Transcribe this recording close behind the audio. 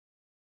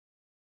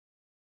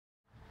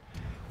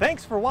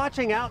Thanks for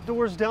watching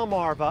Outdoors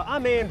Delmarva.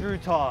 I'm Andrew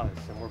Tawes,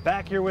 and we're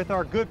back here with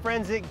our good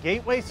friends at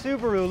Gateway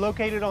Subaru,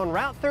 located on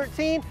Route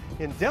 13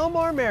 in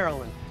Delmar,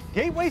 Maryland.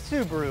 Gateway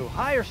Subaru,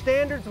 higher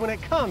standards when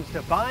it comes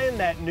to buying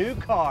that new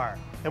car.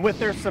 And with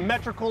their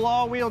symmetrical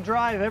all-wheel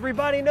drive,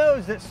 everybody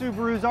knows that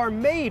Subarus are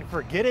made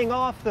for getting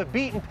off the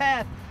beaten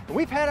path. And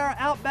we've had our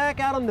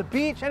Outback out on the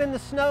beach and in the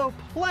snow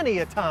plenty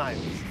of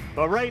times.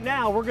 But right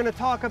now, we're gonna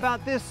talk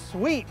about this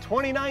sweet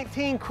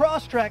 2019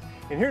 Crosstrek,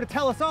 and here to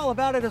tell us all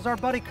about it is our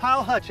buddy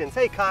Kyle Hutchins.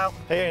 Hey, Kyle.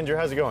 Hey, Andrew,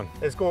 how's it going?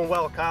 It's going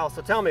well, Kyle.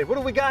 So tell me, what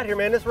do we got here,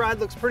 man? This ride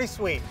looks pretty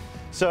sweet.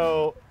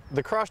 So,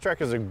 the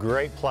Crosstrek is a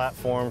great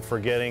platform for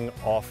getting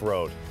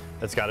off-road.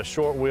 It's got a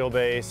short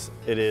wheelbase,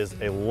 it is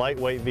a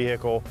lightweight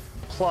vehicle,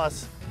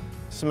 plus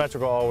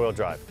symmetrical all-wheel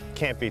drive.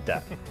 Can't beat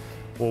that.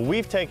 Well,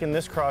 we've taken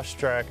this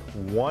Crosstrek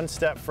one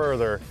step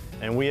further,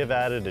 and we have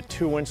added a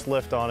 2-inch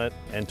lift on it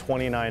and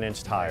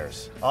 29-inch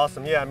tires.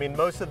 Awesome, yeah, I mean,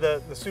 most of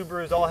the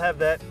Subarus all have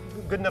that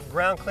good enough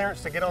ground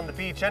clearance to get on the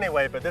beach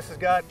anyway, but this has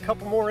got a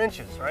couple more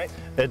inches, right?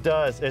 It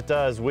does, it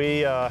does. We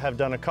have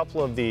done a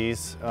couple of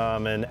these,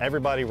 and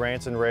everybody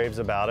rants and raves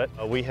about it.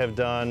 We have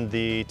done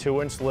the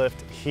 2-inch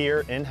lift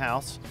here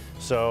in-house,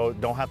 so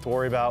don't have to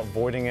worry about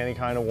voiding any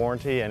kind of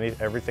warranty.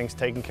 Everything's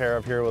taken care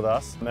of here with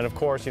us. And of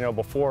course, you know,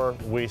 before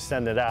we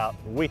send it out,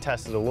 we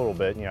tested a little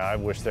bit. You know, I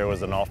wish there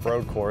was an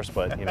off-road course,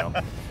 but you know,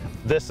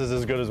 this is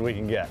as good as we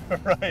can get.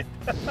 Right.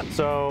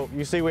 So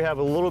you see we have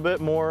a little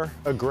bit more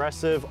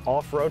aggressive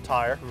off-road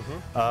tire.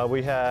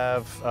 We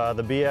have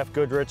the BF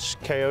Goodrich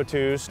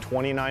KO2's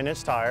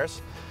 29-inch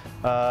tires.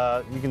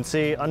 You can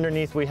see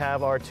underneath we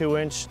have our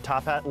 2-inch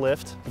top hat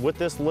lift. With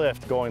this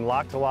lift going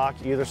lock to lock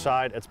either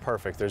side, it's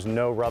perfect. There's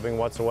no rubbing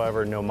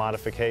whatsoever, no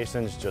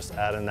modifications, just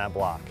add in that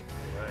block.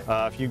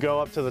 If you go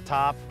up to the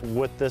top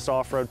with this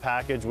off-road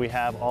package, we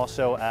have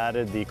also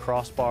added the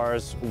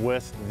crossbars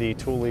with the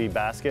Thule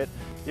basket.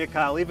 Yeah,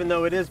 Kyle, even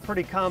though it is a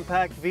pretty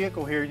compact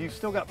vehicle here, you've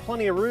still got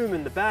plenty of room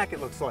in the back,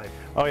 it looks like.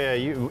 Oh yeah,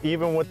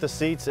 even with the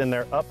seats in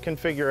their up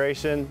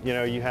configuration, you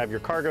know, you have your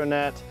cargo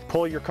net.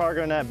 Pull your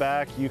cargo net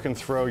back, you can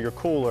throw your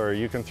cooler,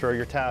 you can throw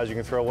your towels, you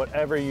can throw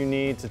whatever you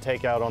need to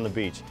take out on the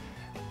beach.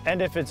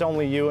 And if it's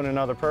only you and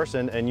another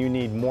person and you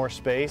need more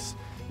space,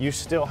 you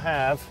still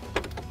have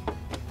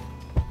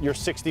your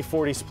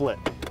 60-40 split.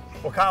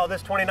 Well, Kyle,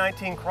 this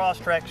 2019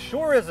 Crosstrek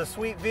sure is a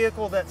sweet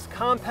vehicle that's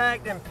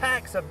compact and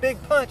packs a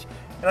big punch,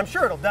 and I'm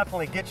sure it'll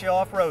definitely get you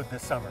off-road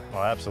this summer.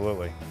 Oh,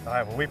 absolutely. All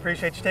right, well, we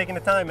appreciate you taking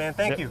the time, man.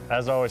 Thank you.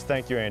 As always,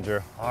 thank you, Andrew.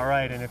 All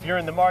right, and if you're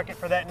in the market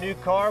for that new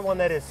car, one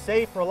that is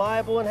safe,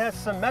 reliable, and has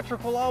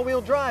symmetrical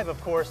all-wheel drive,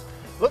 of course,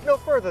 look no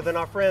further than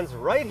our friends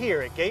right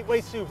here at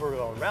Gateway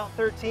Subaru on Route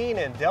 13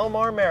 in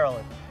Delmar,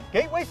 Maryland.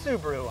 Gateway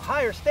Subaru,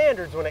 higher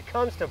standards when it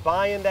comes to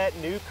buying that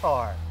new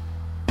car.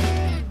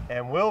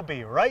 And we'll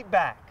be right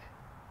back.